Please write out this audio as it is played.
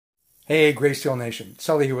Hey, Gray Steel Nation.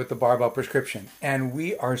 Sully here with the Barbell Prescription. And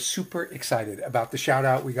we are super excited about the shout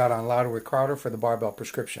out we got on Louder with Crowder for the Barbell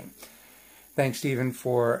Prescription. Thanks, Stephen,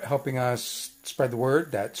 for helping us spread the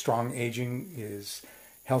word that strong aging is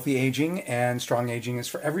healthy aging and strong aging is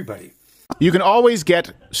for everybody. You can always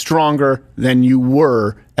get stronger than you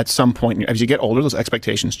were at some point. As you get older, those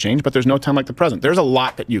expectations change, but there's no time like the present. There's a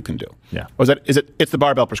lot that you can do. Yeah. It's the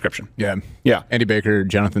Barbell Prescription. Yeah. Yeah. Andy Baker,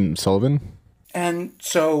 Jonathan Sullivan. And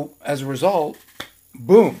so, as a result,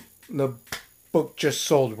 boom, the book just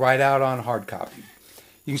sold right out on hard copy.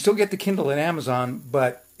 You can still get the Kindle at Amazon,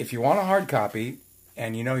 but if you want a hard copy,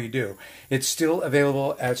 and you know you do, it's still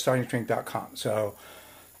available at startingstrength.com. So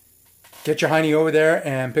get your hiney over there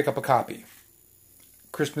and pick up a copy.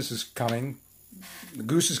 Christmas is coming. The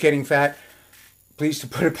goose is getting fat. Please to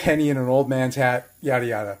put a penny in an old man's hat, yada,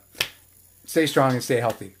 yada. Stay strong and stay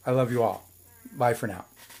healthy. I love you all. Bye for now.